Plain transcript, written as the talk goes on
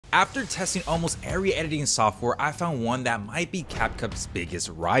After testing almost every editing software, I found one that might be CapCut's biggest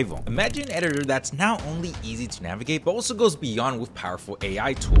rival. Imagine an editor that's not only easy to navigate, but also goes beyond with powerful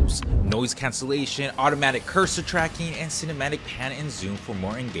AI tools, noise cancellation, automatic cursor tracking, and cinematic pan and zoom for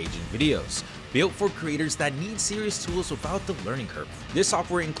more engaging videos. Built for creators that need serious tools without the learning curve. This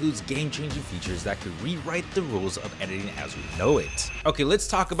software includes game-changing features that could rewrite the rules of editing as we know it. Okay, let's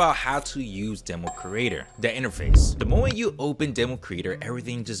talk about how to use DemoCreator. The interface. The moment you open DemoCreator,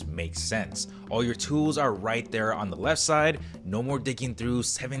 everything just makes sense. All your tools are right there on the left side. No more digging through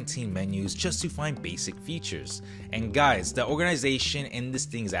 17 menus just to find basic features. And guys, the organization in this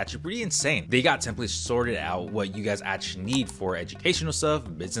thing is actually pretty insane. They got templates sorted out what you guys actually need for educational stuff,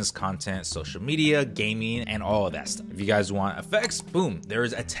 business content, social media, gaming, and all of that stuff. If you guys want effects, boom,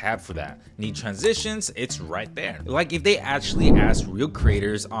 there's a tab for that. Need transitions, it's right there. Like if they actually ask real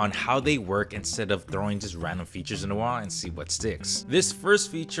creators on how they work instead of throwing just random features in a wall and see what sticks. This first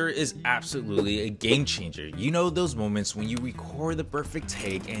feature is absolutely a game changer. You know those moments when you record the perfect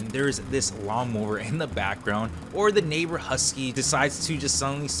take and there's this lawnmower in the background, or the neighbor husky decides to just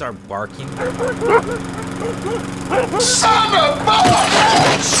suddenly start barking. Son of a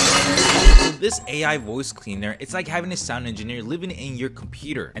This AI voice cleaner, it's like having a sound engineer living in your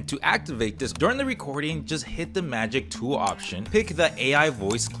computer. And to activate this during the recording, just hit the magic tool option, pick the AI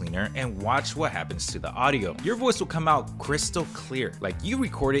voice cleaner, and watch what happens to the audio. Your voice will come out crystal clear, like you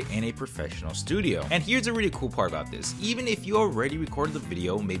recorded in a professional studio. And here's a really cool part about this. Even if you already recorded the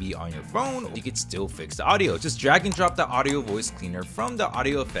video, maybe on your phone, you could still fix the audio. Just drag and drop the audio voice cleaner from the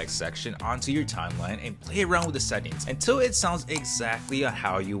audio effects section onto your timeline and play around with the settings until it sounds exactly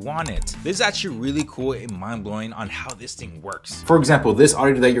how you want it. This is actually really cool and mind-blowing on how this thing works. For example, this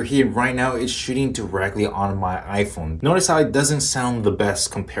audio that you're hearing right now is shooting directly on my iPhone. Notice how it doesn't sound the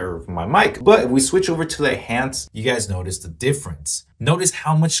best compared with my mic, but if we switch over to the enhance, you guys notice the difference. Notice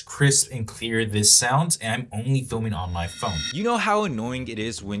how much crisp and clear this sounds, and I'm only filming on my phone. You know how annoying it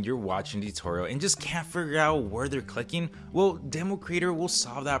is when you're watching a tutorial and just can't figure out where they're clicking? Well, DemoCreator will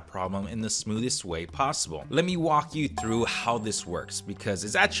solve that problem in the smoothest way possible. Let me walk you through how this works because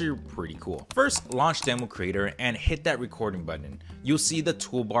it's actually pretty cool. First, launch DemoCreator and hit that recording button. You'll see the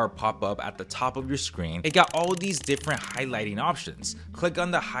toolbar pop up at the top of your screen. It got all these different highlighting options. Click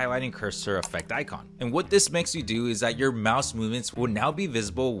on the highlighting cursor effect icon. And what this makes you do is that your mouse movements will now be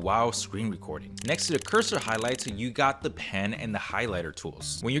visible while screen recording. Next to the cursor highlights, you got the pen and the highlighter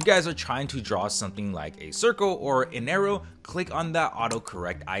tools. When you guys are trying to draw something like a circle or an arrow, click on that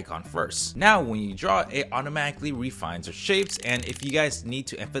autocorrect icon first. Now when you draw, it automatically refines your shapes, and if you guys need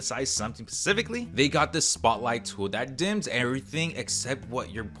to emphasize something specifically, they got this spotlight tool that dims everything except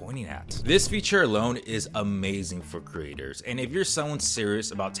what you're pointing at. This feature alone is amazing for creators, and if you're someone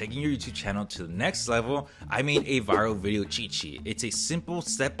serious about taking your YouTube channel to the next level, I made a viral video cheat sheet. It's a simple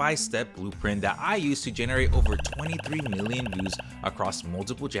step-by-step blueprint that I use to generate over 23 million views across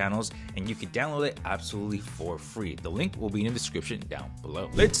multiple channels, and you can download it absolutely for free. The link will be in the description down below.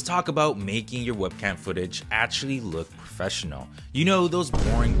 Let's talk about making your webcam footage actually look professional. You know those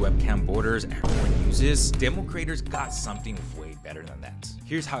boring webcam borders everyone uses? DemoCreator's got something way better than that.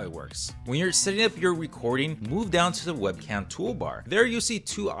 Here's how it works. When you're setting up your recording, move down to the webcam toolbar. There you see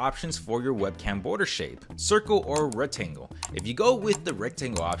two options for your webcam border shape, circle or rectangle. If you go with the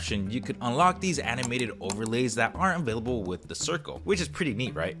rectangle option, you could unlock these animated overlays that aren't available with the circle, which is pretty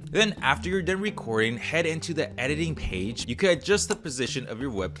neat, right? Then after you're done recording, head into the editing page. You could adjust the position of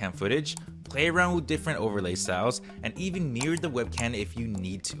your webcam footage, play around with different overlay styles, and even mirror the webcam if you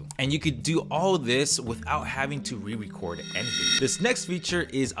need to. And you could do all this without having to re-record anything. This next feature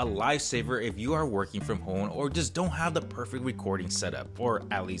is a lifesaver if you are working from home or just don't have the perfect recording setup, or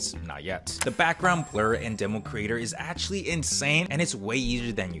at least not yet. The background blur in DemoCreator is actually insane, and it's way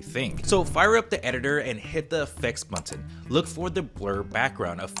easier than you think. So fire up the editor and hit the effects button. Look for the blur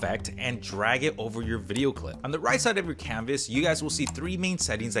background effect and drag it over your video clip. On the right side of your canvas, you guys will see three main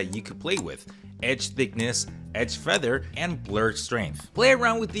settings that you could play with: edge thickness, edge feather, and blur strength. Play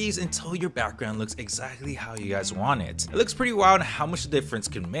around with these until your background looks exactly how you guys want it. It looks pretty wild how much the difference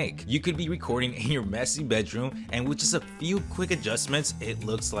can make. You could be recording in your messy bedroom, and with just a few quick adjustments, it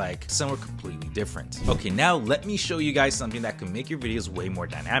looks like somewhere completely different. Okay, now let me show you guys something that can make your videos way more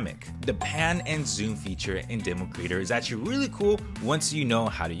dynamic. The pan and zoom feature in DemoCreator is actually really cool once you know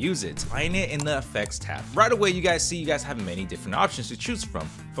how to use it. Find it in the effects tab. Right away, you guys have many different options to choose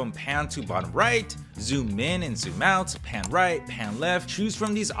from pan to bottom right, Zoom in and zoom out, pan right, pan left, choose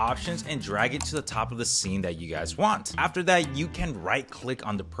from these options and drag it to the top of the scene that you guys want. After that, you can right click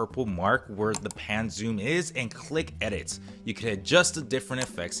on the purple mark where the pan zoom is and click edit. You can adjust the different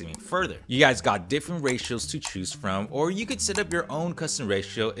effects even further. You guys got different ratios to choose from, or you could set up your own custom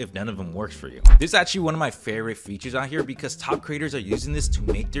ratio if none of them works for you. This is actually one of my favorite features on here because top creators are using this to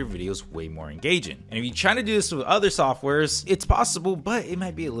make their videos way more engaging. And if you're trying to do this with other softwares, it's possible, but it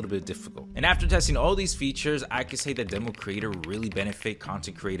might be a little bit difficult. And after testing all these features, I can say that DemoCreator really benefit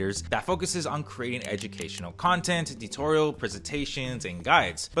content creators that focuses on creating educational content, tutorial, presentations, and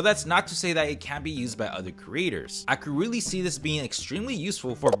guides. But that's not to say that it can't be used by other creators. I could really see this being extremely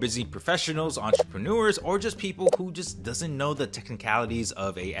useful for busy professionals, entrepreneurs, or just people who just doesn't know the technicalities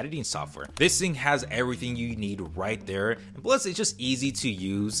of a editing software. This thing has everything you need right there, and plus it's just easy to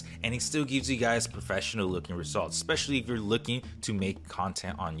use and it still gives you guys professional looking results, especially if you're looking to make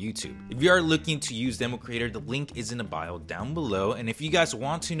content on YouTube. If you are looking to use DemoCreator, the link is in the bio down below, and if you guys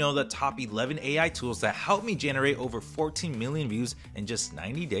want to know the top 11 AI tools that helped me generate over 14 million views in just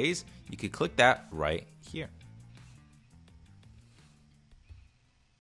 90 days, you could click that right here.